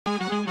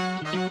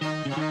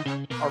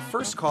Our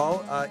first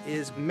call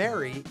is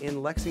Mary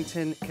in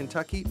Lexington,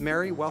 Kentucky.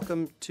 Mary,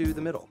 welcome to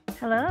The Middle.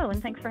 Hello, and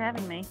thanks for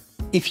having me.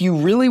 If you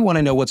really want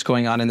to know what's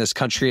going on in this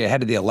country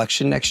ahead of the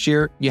election next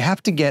year, you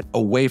have to get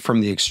away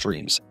from the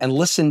extremes and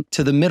listen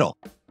to The Middle.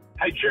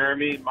 Hi,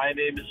 Jeremy. My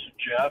name is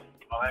Jeff.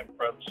 I'm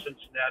from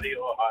Cincinnati,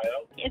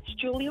 Ohio. It's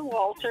Julia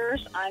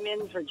Walters. I'm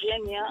in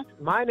Virginia.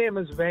 My name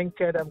is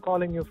Venkat. I'm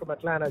calling you from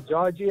Atlanta,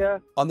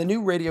 Georgia. On the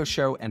new radio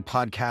show and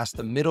podcast,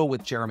 The Middle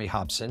with Jeremy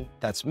Hobson,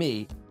 that's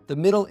me, The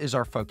Middle is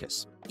our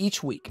focus.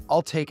 Each week,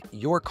 I'll take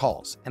your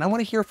calls, and I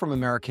want to hear from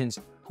Americans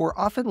who are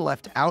often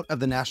left out of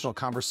the national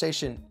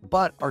conversation,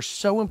 but are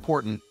so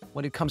important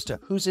when it comes to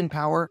who's in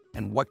power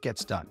and what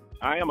gets done.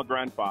 I am a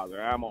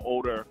grandfather. I'm an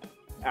older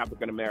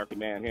African-American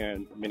man here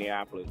in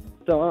Minneapolis.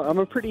 So I'm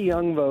a pretty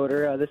young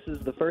voter. This is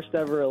the first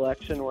ever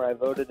election where I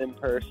voted in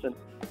person.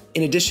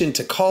 In addition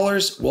to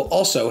callers, we'll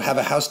also have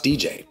a house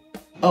DJ.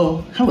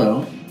 Oh,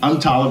 hello. I'm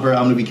Tolliver.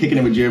 I'm going to be kicking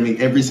it with Jeremy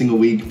every single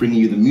week, bringing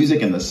you the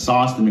music and the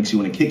sauce that makes you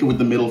want to kick it with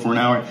The Middle for an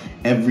hour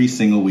every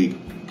single week.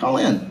 Call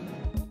in.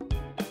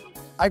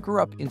 I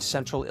grew up in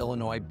central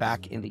Illinois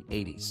back in the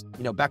 80s.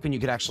 You know, back when you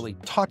could actually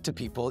talk to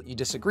people you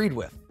disagreed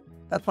with.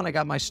 That's when I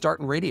got my start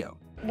in radio.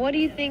 What do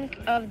you think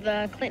of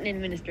the Clinton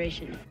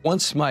administration?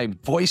 Once my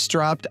voice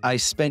dropped, I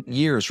spent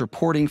years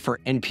reporting for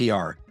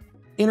NPR,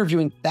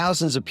 interviewing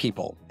thousands of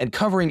people and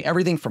covering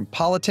everything from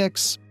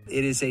politics.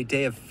 It is a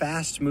day of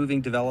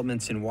fast-moving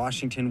developments in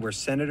Washington where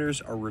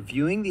senators are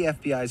reviewing the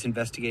FBI's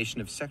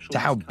investigation of sexual to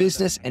how misconduct.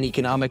 business and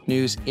economic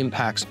news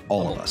impacts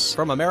all of us.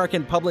 From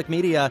American Public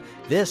Media,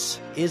 this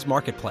is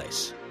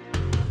Marketplace.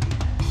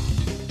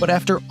 But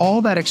after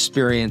all that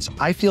experience,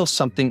 I feel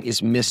something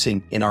is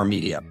missing in our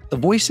media. The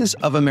voices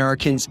of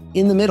Americans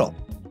in the middle,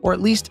 or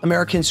at least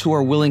Americans who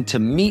are willing to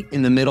meet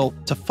in the middle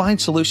to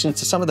find solutions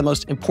to some of the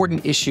most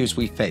important issues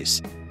we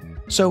face.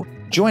 So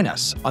join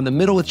us on The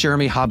Middle with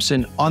Jeremy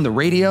Hobson on the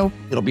radio.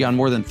 It'll be on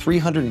more than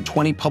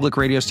 320 public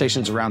radio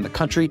stations around the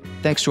country,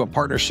 thanks to a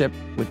partnership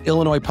with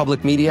Illinois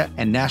Public Media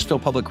and Nashville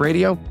Public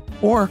Radio,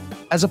 or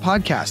as a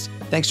podcast,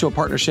 thanks to a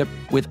partnership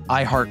with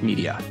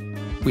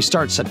iHeartMedia. We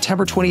start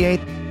September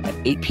 28th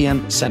at 8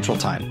 p.m. Central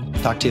Time.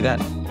 Talk to you then.